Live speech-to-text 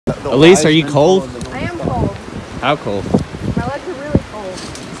Elise, are you cold? I am cold. How cold? My legs are really cold.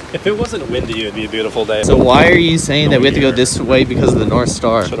 If it wasn't windy, it'd be a beautiful day. So why are you saying that we have to go this way because of the North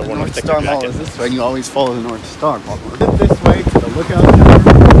Star? Should have worn a North thicker Star jacket. follows this way, and you always follow the North Star. This way to the lookout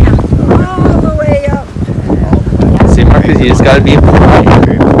tower. All the way up. See, Marcus, you just gotta be polite.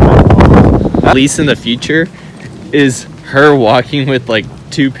 Elise in the future is her walking with like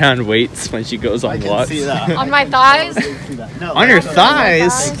 2-pound weights when she goes on walks. See that. On my thighs? No, On your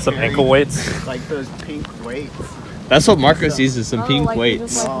thighs? Some ankle weights. like those pink weights. That's what Marcus uses, some pink like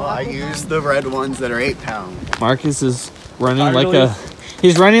weights. just, Oh, I use the red ones that are 8 pounds. Marcus is running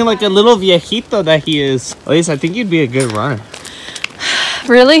he's running like a little viejito that he is. At least I think you'd be a good runner.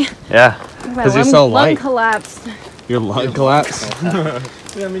 Really? Yeah, because you're so light. Lung collapsed. Your lung collapsed?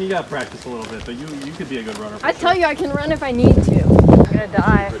 Yeah, I mean, you got to practice a little bit, but you could be a good runner. I tell you, I can run if I need to. I'm gonna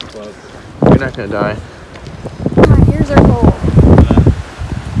die. You're not gonna die. My ears are cold.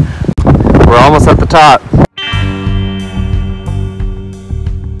 We're almost at the top.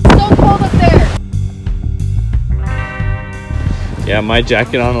 So cold up there. Yeah, my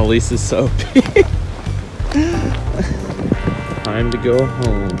jacket on Elise is so big. Time to go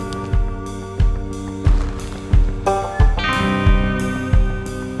home.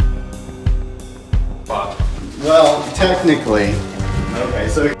 Well, technically. Okay,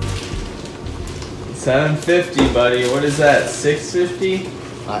 so 750, buddy. What is that? 650?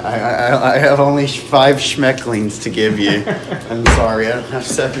 I have only 5 schmecklings to give you. I'm sorry, I don't have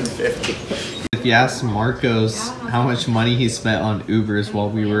 750. If you ask Marcos how much money he spent on Ubers while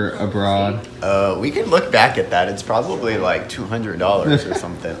we were abroad. We could look back at that. It's probably like $200 or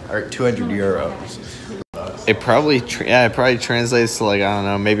something, or 200 euros. It probably translates to like, I don't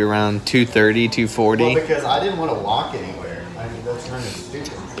know, maybe around 230, 240. Well, because I didn't want to walk anywhere. I mean, that's kind of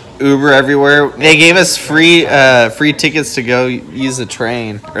stupid. Uber everywhere. They gave us free tickets to go use the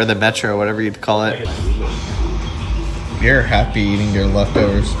train or the metro, whatever you'd call it. You're happy eating your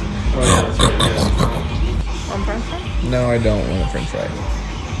leftovers. Oh, yeah, that's really good. On french fry? No, I don't want a french fry.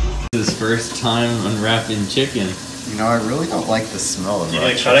 This is his first time unwrapping chicken. You know, I really don't like the smell of Do you raw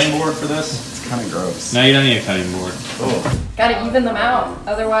need a chicken. cutting board for this? It's kind of gross. No, you don't need a cutting board. Oh, Gotta even them out.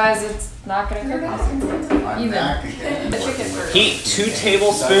 Otherwise, it's not gonna cook. I'm Even. back again. The chicken first. Heat 2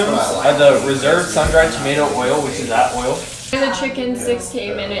 tablespoons of the reserved sun-dried tomato oil, which is that oil. Do the chicken 6 to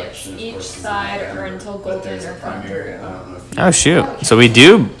 8 minutes each side or until golden or brown through. Oh shoot! So we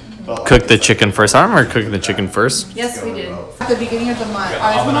do cook the chicken first. I remember cooking the chicken first. Yes, we did. At the beginning of the month,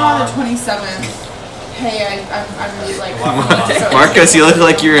 I was on the 27th. Hey, I'm really like. Marcos, you look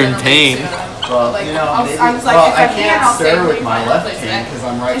like you're in pain. Well, Like, you know, I was like, well, if I I can, can't I'll stay stir with away my from left my hand because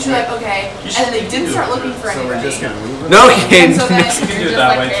I'm right And she's like, here. okay. And they didn't start looking for So anything. we're just gonna move it. No And kidding. so then You can do it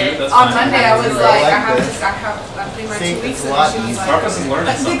that way too. That's on fine. Monday, I was Really like, like I'm this. doing my See, 2 weeks. it's a And lot she was easier. like, Marcus is learning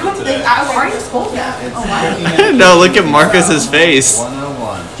they something couldn't, today. I was already told that. Oh, wow. No, look at Marcos's face.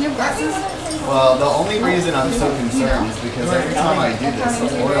 101. Do you have glasses? Well, the only reason I'm so concerned is because every time I do this,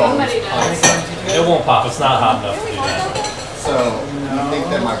 the oil always pops. It won't pop. It's not hot enough to do that. So, you think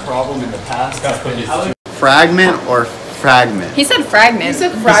that my problem in the past Gotta put is these- fragment or fragment? He said fragment. You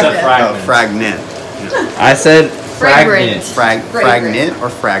said said fragment. Oh, fragment. I said Fragrant. Fragment or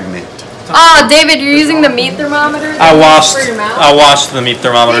fragment? Oh, David, you're using the meat thermometer? I washed For your mouth? the meat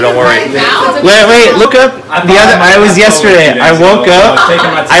thermometer. Don't worry. Wait, look up. I was yesterday. I woke up.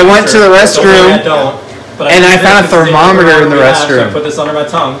 I went to the restroom. And I found a thermometer in the restroom. I put this under my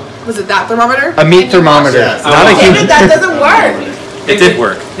tongue. Was it that thermometer? A meat thermometer. Yes. Not a David, human. that doesn't work. It did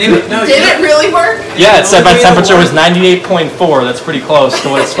work. Did it really work? Yeah, it said my temperature was 98.4. That's pretty close to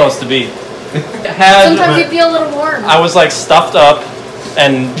what it's supposed to be. Sometimes you feel a little warm. I was like stuffed up,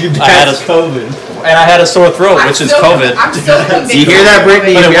 and I had a sore throat, which is COVID. I'm still convinced. You hear that,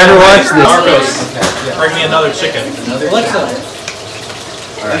 Brittany? But You it ever watch wasn't. this? Marcos, bring me another chicken.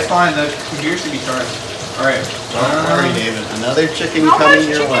 That's fine. The computer should be charged. All right. Sorry, David. Another chicken How much coming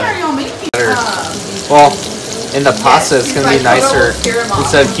your chicken are way. y'all making? Well, in the pasta, it's gonna be nicer.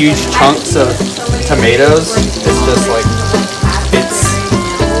 Instead of huge chunks of tomatoes, it's just like it's.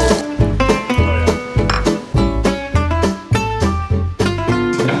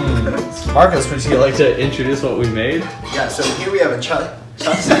 Marcos, would you like to introduce what we made? Yeah, so here we have a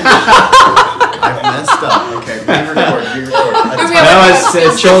I've messed up. Okay, re-record.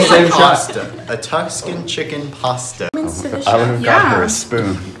 It's chill, same shot. Pasta. A Tuscan chicken pasta. I would have got her a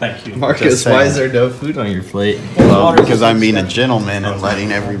spoon. Thank you. Marcos, Just saying. why is there no food on your plate? Well, because I'm being a gentleman and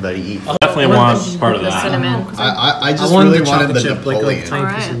letting everybody eat. Definitely want part of that. Cinnamon. I just really wanted the Napoleon.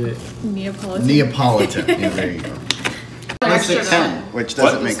 Alright. Neapolitan. Yeah, there you go. Makes it 10, which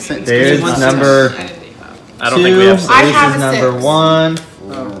doesn't make sense. There's number I don't think we have. I This have is a number 6. 1.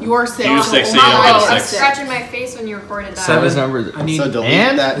 You're 6. You 6, so you Oh, don't I get a was 6. scratching my face when you recorded that. Zora's number. I need So delete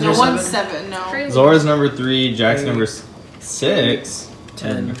And? that. No one's 7. No. Crazy. Zora's number 3. Jack's number 6.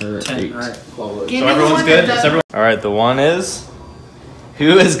 10. And her 10. 8. Alright. Give So me the everyone's one good? that Is everyone? All right, the one is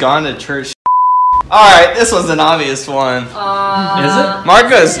who has gone to church. All right, this was an obvious one. Is it?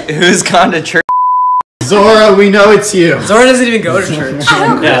 Marcos, who's gone to church? Zora, we know it's you. Zora doesn't even go to church. I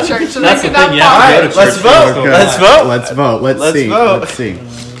don't go Yeah. to church, so That's make the it thing, that you have to far. go to Let's church. vote. Okay. Let's vote. Let's vote. Let's see. vote. Let's see.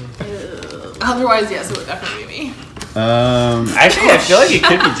 Otherwise, yes, it would definitely be me. Actually, I feel like it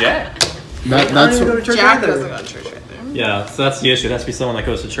could be Jack. That's go to church Jack either. doesn't go to church right there. Yeah, so that's the issue. It has to be someone that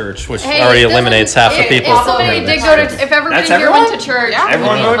goes to church, which Hey, already it doesn't- eliminates half the people. If somebody did go to, if everybody That's here everyone? went to church, Yeah.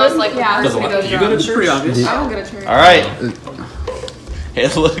 Everyone it'd be voted? most likely Yeah. the person to go to You go to church. church? Pretty obvious. I don't go to church. All right.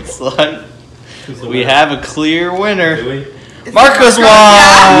 It looks like we have a clear winner. Do we? Marcos won.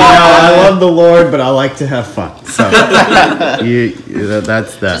 I love the Lord, but I like to have fun. So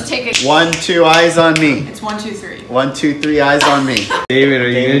that's that. Just take a 1, 2 eyes on me. It's 1, 2, 3. 1, 2, 3 eyes on me. David, are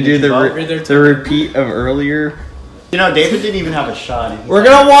you David, gonna do did you vote? the repeat of earlier? You know, David didn't even have a shot. We're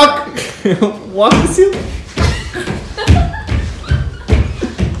gonna walk the ceiling.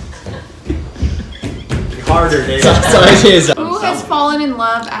 Harder, David. Who has fallen in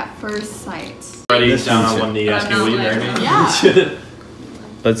love at first sight? Already This down one's on it. one knee asking, will you marry me? Yeah.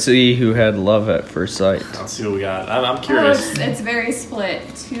 Let's see who had love at first sight. Let's see what we got. I'm Oh, curious. it's very split.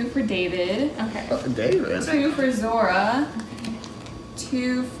 2 for David. Okay. David. 2 for Zora.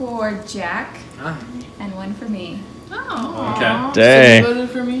 2 for Jack. And 1 for me. Oh. Okay. Dang. So you voted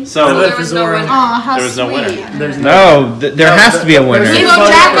for me? So There was no winner. Aw, how There was no sweet. winner. There's No, there has to be a winner. So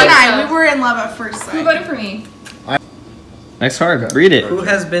Jack and I, we were in love at first Who sight. voted for me? Next card. Read it. Who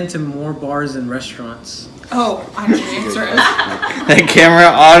has been to more bars and restaurants? Oh, I know the answer is. That camera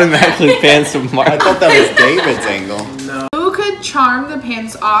automatically pans to I Mark. thought that was David's angle. Who could charm the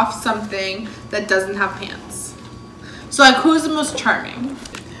pants off something that doesn't have pants? So, like, who's the most charming?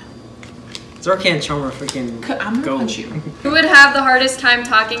 Zora can't charm or freaking I'm gonna go. punch you. Who would have the hardest time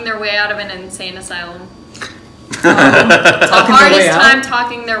talking their way out of an insane asylum? Talking their Hardest way out? time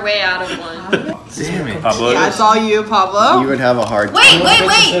talking their way out of one. damn it, Pablo. Yeah, it's all you, Pablo. You would have a hard time. Wait, wait,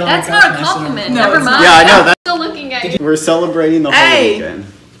 wait! That's not a compliment. No, Never it's mind. Yeah, I know, I'm still looking at you. We're celebrating the whole Hey. weekend.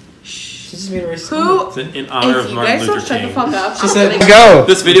 She just made a racist Who? comment. In honor If of you Martin guys don't Luther shut the King. fuck up, She said, Go.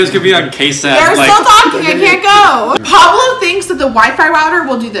 This video's gonna be on KSAT. They're Like, still talking. I can't go. Pablo thinks that the Wi-Fi router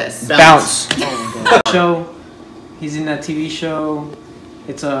will do this. Bounce. show. He's in that TV show.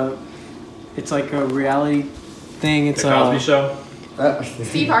 It's like a reality thing. It's the Cosby Show.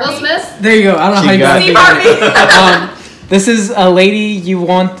 Steve Will Harvey. Smith? There you go. I don't know how you got got Steve it. Harvey. This is a lady you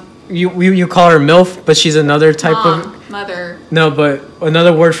want. You call her MILF, but she's another type of Mother. no, but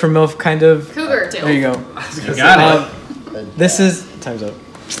another word for MILF, kind of. Cougar. There you go. You got This is time's up.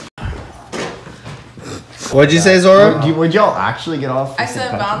 What'd you say, Zora? Would y'all actually get off? I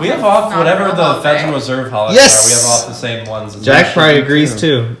said Valentine's. We have off not whatever a the holiday. Federal Reserve holidays Yes! are. We have off the same ones. as Jack well. probably agrees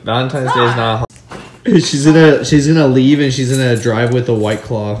too. Valentine's Day is not. She's gonna leave and she's gonna drive with a White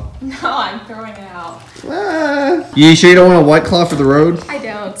Claw. No, I'm throwing it out. You sure you don't want a White Claw for the road? I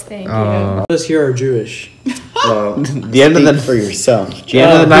don't. Thank Oh. Us here are Jewish. Well, The end of the for yourself. the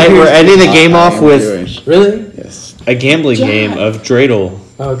end of the night, we're ending the game off with Really? Yes. a gambling game of dreidel.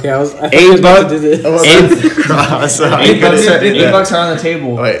 Okay, I thought $8 you were about to do this. $8 are on the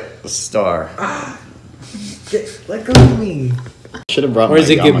table. Wait, star. Let go of me. Should have brought. Where's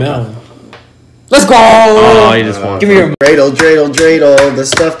my it get yarmulke. Mel? Let's go! Oh, you just won. Give me your. Dreidel, dreidel, dreidel, the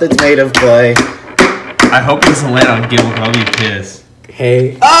stuff that's made of clay. I hope he doesn't land on Gimble. I'll be pissed.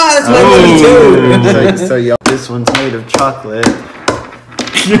 Hey. Ah, that's my money too. So y'all, this one's made of chocolate.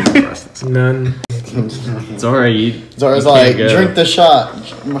 None. Zora, you. Zora's you like, can't go. drink the shot.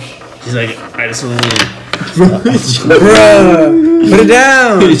 She's like, I just want to Bruh. Put it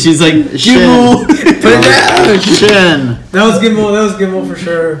down. She's like, Shin. put it down. Shin. That was Gimble for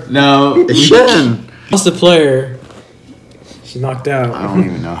sure. No, Shin. Lost the player. She knocked I out. don't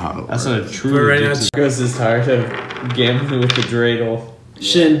even know how. that's not a true. We're right now. Marcos is tired of gambling with the dreidel.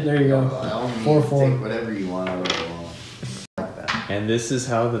 Shin. There you go. 4-4. Whatever you want. And this is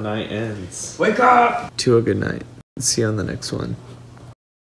how the night ends. Wake up. To a good night. See you on the next one.